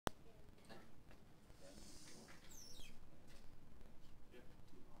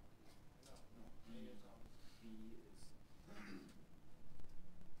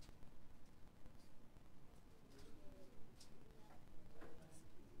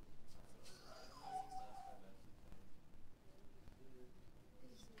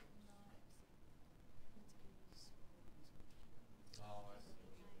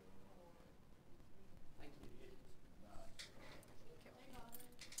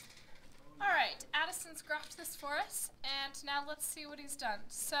Austin's graphed this for us, and now let's see what he's done.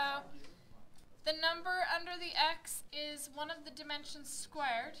 So the number under the x is one of the dimensions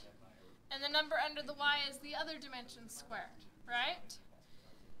squared, and the number under the y is the other dimension squared, right?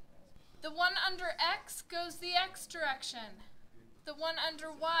 The one under x goes the x direction. The one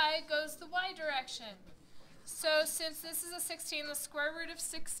under y goes the y direction. So since this is a 16, the square root of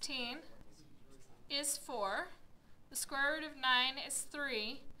 16 is 4. The square root of 9 is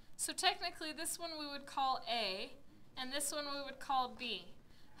 3. So technically this one we would call A, and this one we would call B.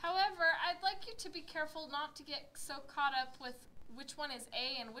 However, I'd like you to be careful not to get so caught up with which one is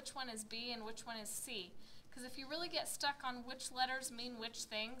A and which one is B and which one is C. Because if you really get stuck on which letters mean which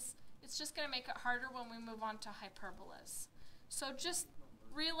things, it's just going to make it harder when we move on to hyperbolas. So just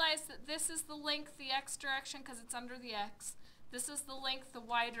realize that this is the length the x direction because it's under the x. This is the length the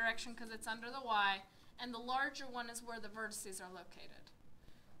y direction because it's under the y. And the larger one is where the vertices are located.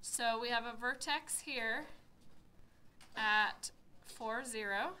 So we have a vertex here at 4,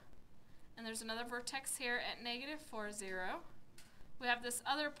 0. And there's another vertex here at negative 4, 0. We have this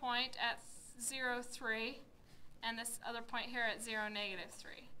other point at 0, 3. And this other point here at 0, negative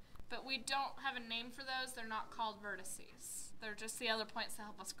 3. But we don't have a name for those. They're not called vertices. They're just the other points that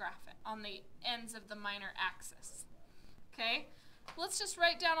help us graph it on the ends of the minor axis. Okay? Let's just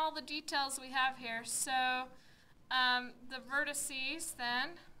write down all the details we have here. So the vertices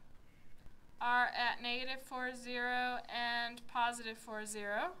then are at negative 4, 0 and positive 4,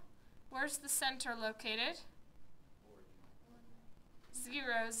 0. Where's the center located?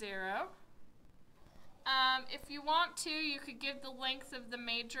 0, 0. If you want to, you could give the length of the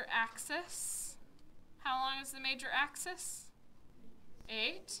major axis. How long is the major axis?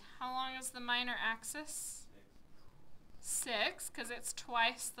 8. How long is the minor axis? 6, because it's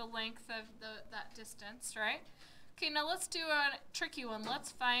twice the length of that distance, right? Okay, now let's do a tricky one.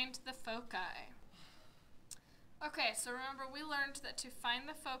 Let's find the foci. Okay, so remember we learned that to find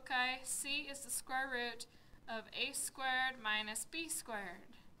the foci, c is the square root of a squared minus b squared.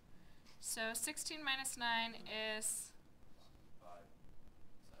 So 16 minus 9 is 5,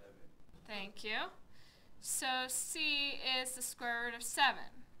 7. Thank you. So c is the square root of 7.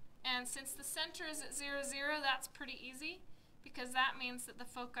 And since the center is at 0, 0, that's pretty easy because that means that the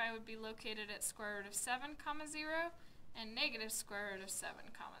foci would be located at square root of 7, comma 0 and negative square root of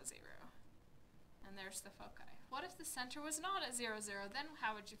 7, comma 0. And there's the foci. What if the center was not at 0, 0? Then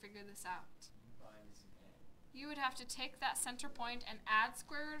how would you figure this out? You would have to take that center point and add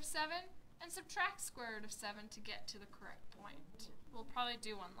square root of 7 and subtract square root of 7 to get to the correct point. We'll probably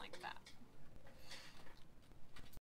do one like that.